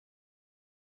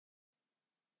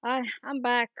I'm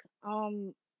back. I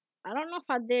don't know if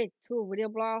I did two video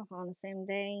blogs on the same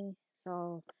day.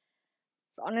 So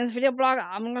on this video blog,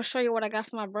 I'm gonna show you what I got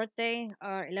for my birthday,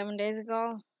 11 days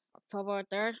ago, October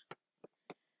 3rd.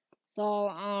 So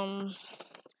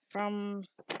from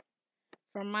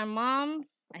my mom,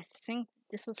 I think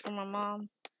this was from my mom.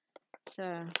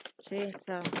 So see,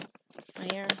 so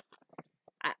right here.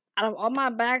 Out of all my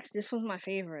bags, this was my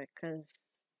favorite because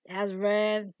it has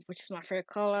red, which is my favorite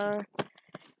color,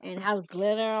 and it has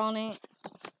glitter on it.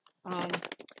 Um,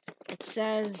 It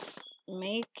says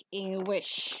make a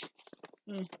wish.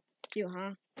 Mm, cute,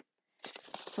 huh?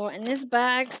 So in this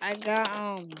bag I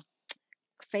got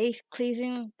face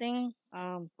cleansing thing.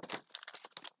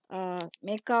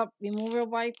 Makeup remover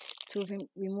wipes to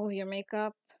remove your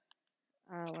makeup.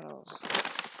 What else?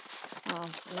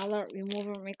 Another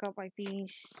remover makeup wipe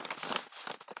piece.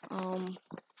 Um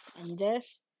and this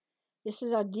is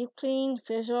a deep clean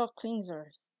facial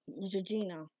cleanser.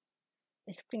 Neutrogena.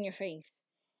 It's to clean your face.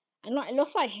 I know it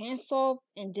looks like hand soap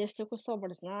and dish liquid soap,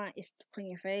 but it's not. It's to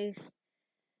clean your face.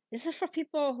 This is for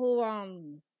people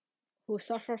who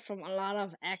suffer from a lot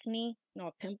of acne,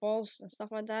 pimples and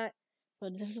stuff like that. So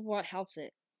this is what helps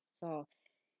it. So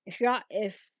if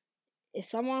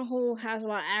someone who has a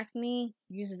lot of acne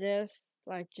uses this,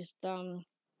 like just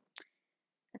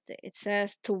it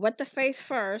says to wet the face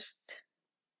first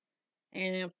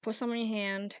and then put some in your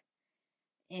hand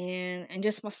and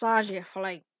just massage it for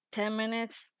like 10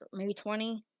 minutes, maybe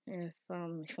 20 if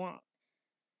you want.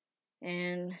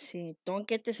 And see, don't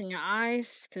get this in your eyes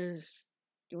because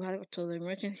you have to go to the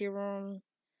emergency room.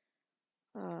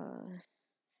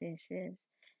 See.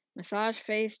 Massage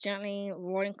face gently,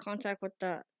 avoiding contact with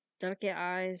the delicate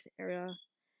eyes area,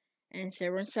 and say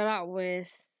rinse it out with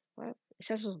what it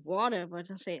says with water, but it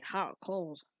doesn't say hot or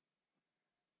cold.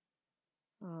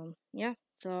 Yeah.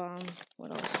 So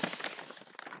what else?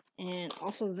 And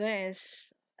also this,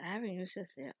 I haven't used this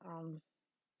yet. I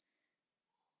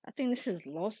think this is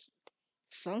Lost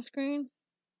sunscreen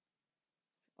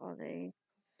all day,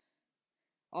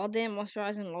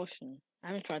 moisturizing lotion. I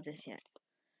haven't tried this yet.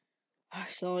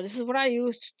 So this is what I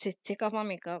use to take off my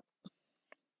makeup.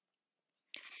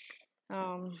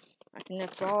 I think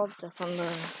that's all from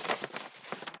the.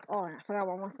 Oh, I forgot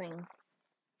one more thing.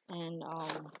 And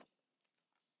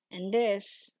this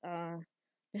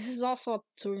is also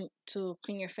to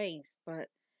clean your face, but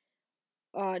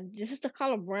this is the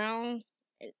color brown.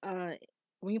 Uh,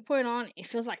 when you put it on, it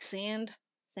feels like sand.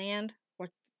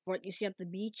 What you see at the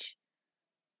beach.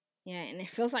 Yeah, and it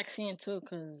feels like sand too,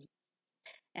 cause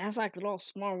it has like little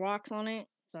small rocks on it,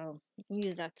 so you can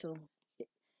use that too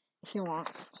if you want.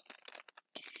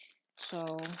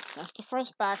 So that's the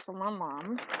first bag from my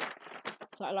mom.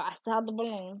 So I still have the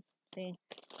balloon. See,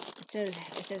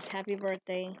 it says happy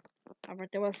birthday. My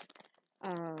birthday was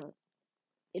uh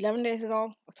 11 days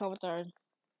ago, October 3rd.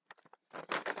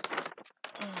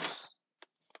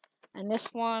 And this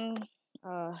one,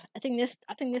 I think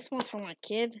this one's from my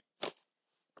kid.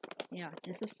 Yeah,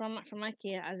 this is from my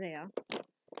kid Isaiah.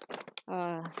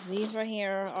 These right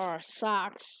here are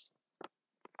socks.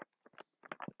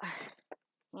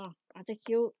 Oh, aren't they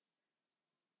cute?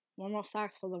 One more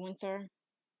socks for the winter.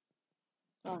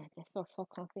 Oh, they feel so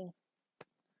comfy.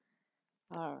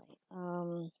 All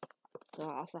right. So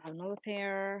I also have another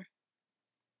pair.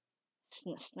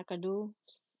 Snuckadoo,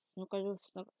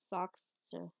 socks.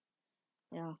 So,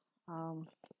 yeah. Um.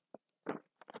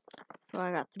 So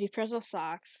I got three pairs of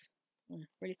socks.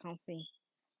 Really comfy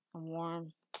and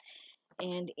warm.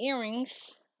 And earrings.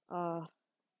 Uh,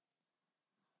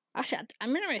 Actually, I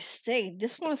made a mistake.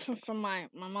 This one's from my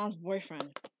mom's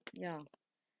boyfriend. Yeah,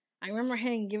 I remember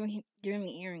him giving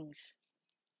me earrings.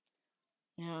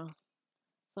 Yeah.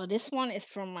 So this one is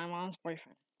from my mom's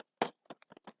boyfriend.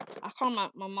 I call my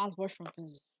mom's boyfriend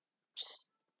because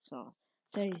so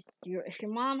if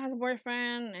your mom has a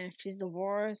boyfriend and she's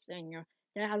divorced and your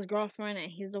dad has a girlfriend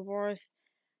and he's divorced,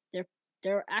 they're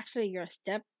they're actually your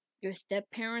step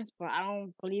parents, but I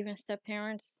don't believe in step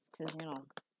parents because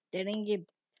they didn't give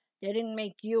they didn't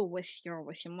make you with your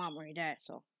mom or your dad.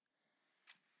 So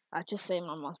I just say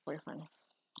my mom's boyfriend.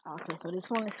 Okay, so this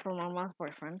one is from my mom's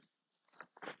boyfriend.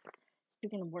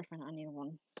 Speaking of boyfriend, I need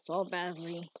one so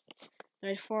badly.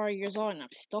 34 years old and I'm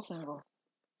still single.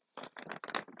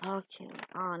 Okay,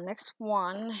 next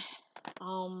one.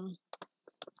 Um,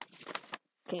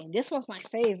 okay, this one's my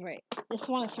favorite. This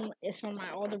one is from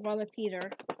my older brother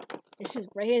Peter. This is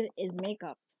right here is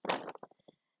makeup.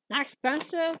 Not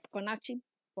expensive, but not cheap.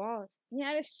 Well,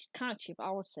 yeah, it's kind of cheap, I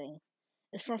would say.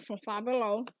 It's from Five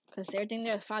Below because everything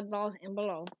there is $5 and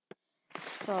below.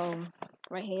 So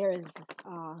right here is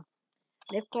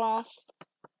lip gloss,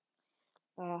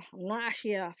 I'm not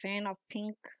actually a fan of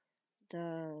pink.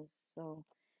 So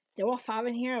there were 5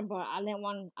 in here, but I lent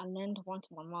one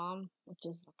to my mom, which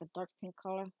is like a dark pink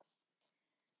color.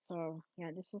 So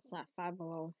yeah, this was at Five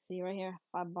Below. See right here,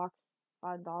 $5,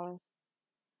 $5.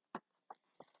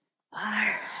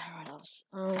 What else?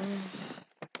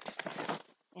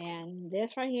 And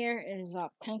this right here is a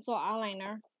pencil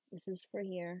eyeliner. This is for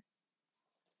here.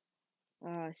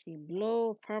 See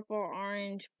blue, purple,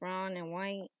 orange, brown, and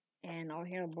white, and over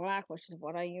here black, which is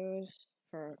what I use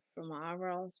for my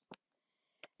eyebrows.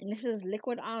 And this is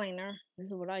liquid eyeliner. This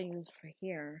is what I use for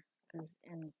here,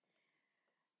 and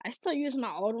I still use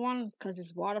my old one because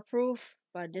it's waterproof,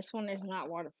 but this one is not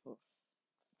waterproof.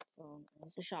 So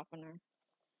it's a sharpener.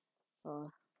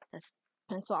 So that's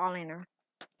pencil eyeliner.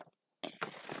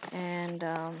 And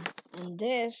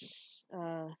this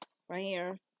right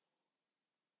here,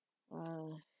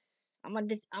 uh, I'm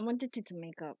addicted to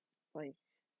makeup. Like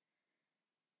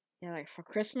yeah, like for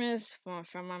Christmas for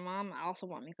my mom, I also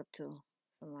want makeup too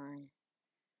for mine.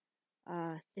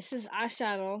 This is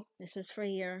eyeshadow. This is for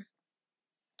here.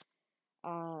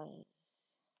 Uh,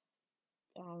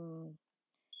 um,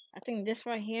 I think this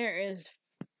right here is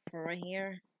for right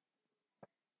here.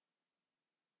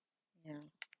 Yeah.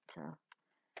 So,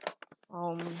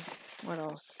 what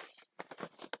else?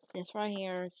 This right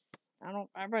here.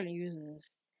 I barely use this.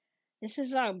 This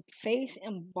is a face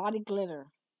and body glitter.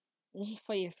 This is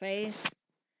for your face.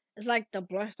 It's like the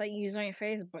blush that you use on your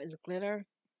face, but it's glitter.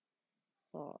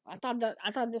 So I thought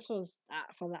this was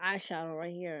for the eyeshadow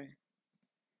right here,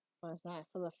 but it's not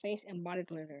for the face and body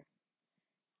glitter.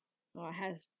 So it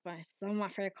has some of my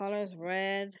favorite colors: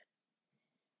 red,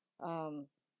 um,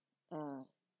 uh,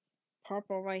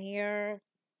 purple right here,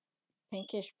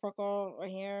 pinkish purple right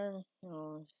here. You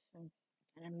know, and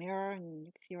a mirror, and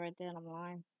you can see right there. I'm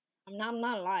live. I'm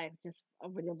not live, just a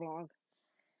video blog.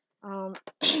 Um,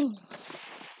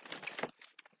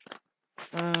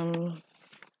 um,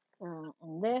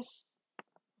 and this,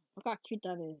 look how cute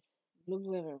that is. Blue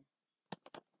glitter,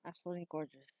 absolutely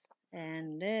gorgeous.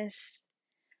 And this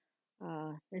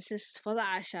is for the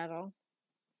eyeshadow.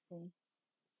 See?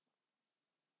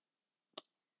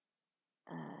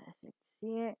 If you can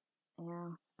see it, yeah.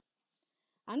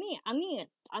 I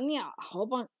need a whole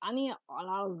bunch. I need a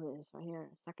lot of this right here.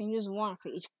 So I can use one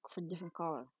for different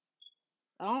color.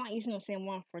 I don't like using the same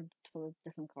one for the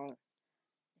different color.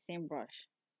 Same brush.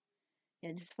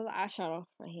 Yeah, just for the eyeshadow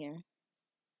right here.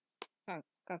 Look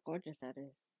how gorgeous that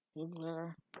is. Blue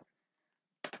glitter.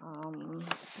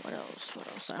 What else? What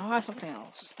else? I have something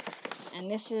else. And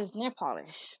this is nail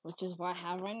polish, which is what I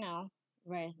have right now.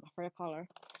 Red, my favorite color.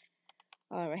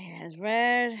 Right here has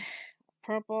red,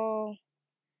 purple,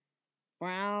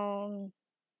 brown.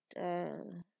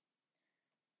 I'm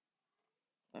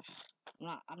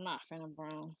not a fan of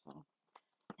brown. So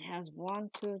it has 1,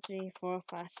 2, 3, 4,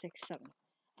 5, 6, 7.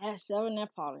 I have 7 nail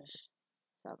polish.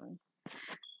 7.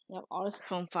 Yep, all this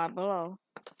from Five Below.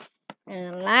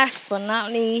 And last but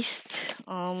not least,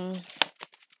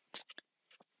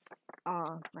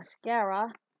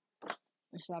 mascara,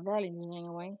 which I barely use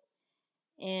anyway,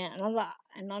 and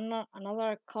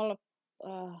another color,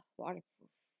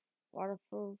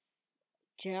 waterproof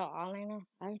gel eyeliner.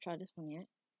 I haven't tried this one yet.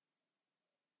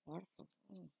 Waterproof.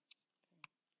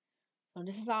 So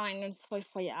this is eyeliner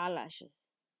for your eyelashes.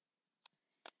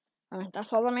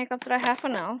 That's all the makeup that I have for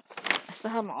now. I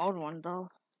still have my old one though.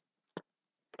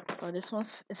 So this one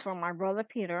is from my brother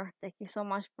Peter. Thank you so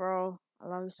much, bro. I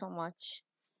love you so much.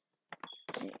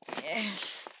 Yes.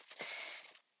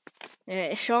 Yeah,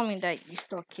 it showed me that you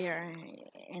still care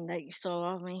and that you still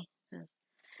love me.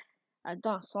 I've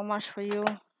done so much for you,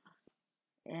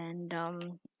 and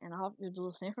I hope you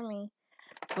do the same for me.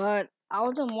 But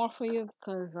I'll do more for you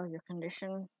because of your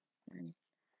condition. And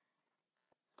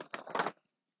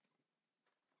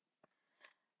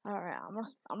all right, I'm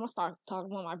gonna start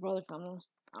talking about my brother. I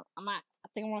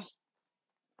think I'm gonna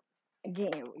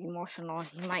get emotional.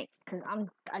 He might, cause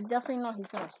I definitely know he's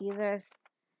gonna see this.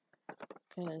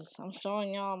 Cause I'm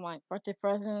showing y'all my birthday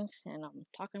presents, and I'm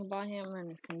talking about him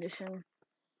and his condition.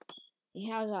 He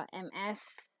has a MS,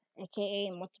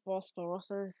 aka multiple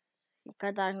sclerosis. He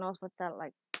got diagnosed with that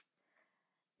like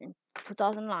in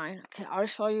 2009. Okay, I'll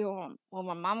show you what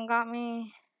my mom got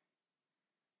me.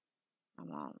 My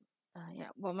mom, yeah,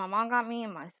 what my mom got me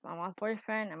and my mom's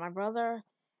boyfriend and my brother.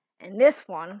 And this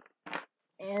one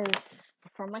is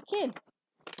for my kid,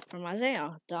 from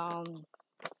Isaiah. The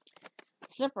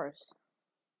slippers.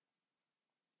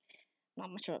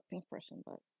 Not much of a pink person,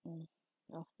 but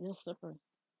no, these are slippers.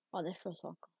 Oh, they feel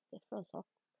so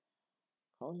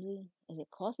cozy. Is it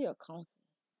cozy or comfy?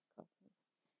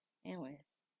 Anyway,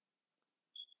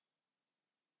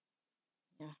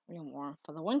 Yeah, really warm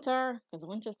for the winter because the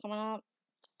winter's coming up,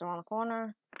 just around the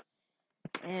corner.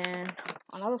 And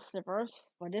another slippers,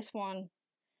 but this one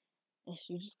is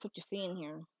you just put your feet in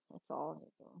here. That's all you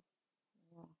do.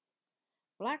 Yeah.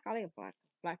 Black, I like black.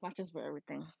 Black matches with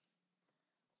everything.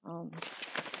 Um,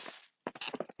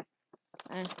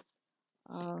 and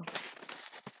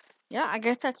yeah, I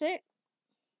guess that's it.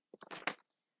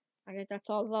 I guess that's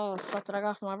all the stuff that I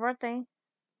got for my birthday.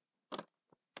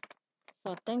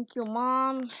 So thank you,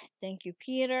 Mom. Thank you,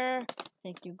 Peter.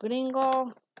 Thank you,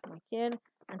 Gringo, my kid.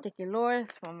 And thank you, Lois,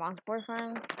 my mom's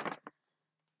boyfriend.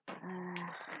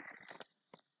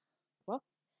 Well,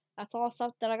 that's all the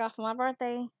stuff that I got for my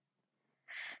birthday.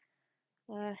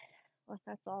 Well,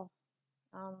 that's all.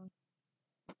 Um,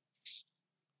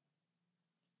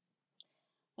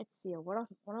 let's see. What I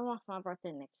want for my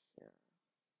birthday next year?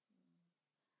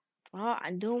 Well,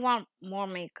 I do want more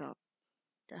makeup.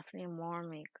 Definitely more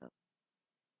makeup.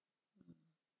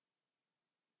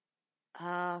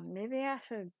 Maybe I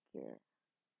should get.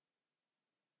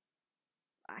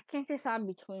 I can't decide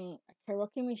between a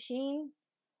karaoke machine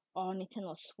or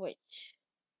Nintendo Switch.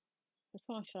 Which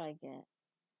one should I get?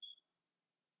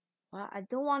 Well, I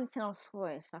do want Nintendo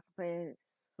Switch. So I can play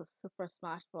Super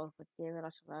Smash Bros. With David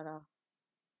Archuleta.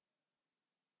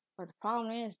 But the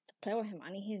problem is, to play with him,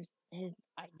 I need his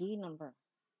ID number.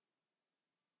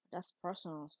 That's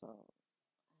personal, so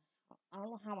I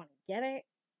don't know how I'm gonna get it.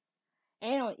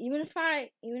 Anyway, even if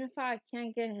I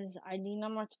can't get his ID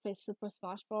number to play Super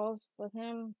Smash Bros. With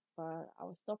him, but I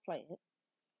will still play it.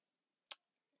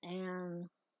 And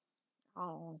I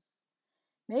don't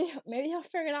know, maybe he'll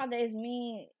figure out that it's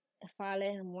me if I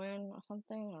let him win or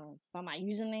something, or by my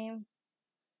username.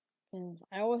 Cause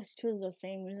I always choose the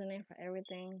same username for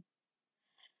everything.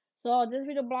 So this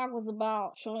video blog was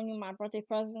about showing you my birthday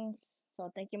presents.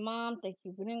 So thank you, Mom. Thank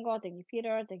you, Gringo. Thank you,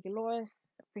 Peter. Thank you, Lois.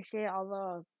 Appreciate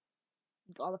all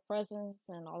the presents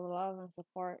and all the love and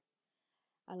support.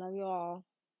 I love you all.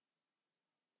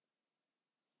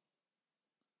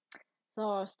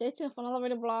 So stay tuned for another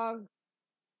video blog.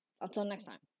 Until next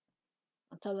time.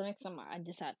 Until the next time I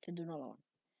decide to do another one.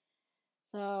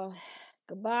 So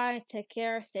goodbye. Take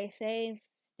care. Stay safe.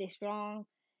 Stay strong.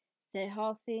 Stay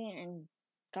healthy. And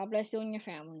God bless you and your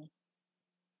family.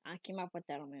 I came up with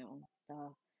that on my own.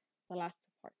 The last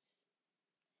two parts.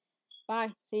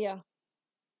 Bye. See ya.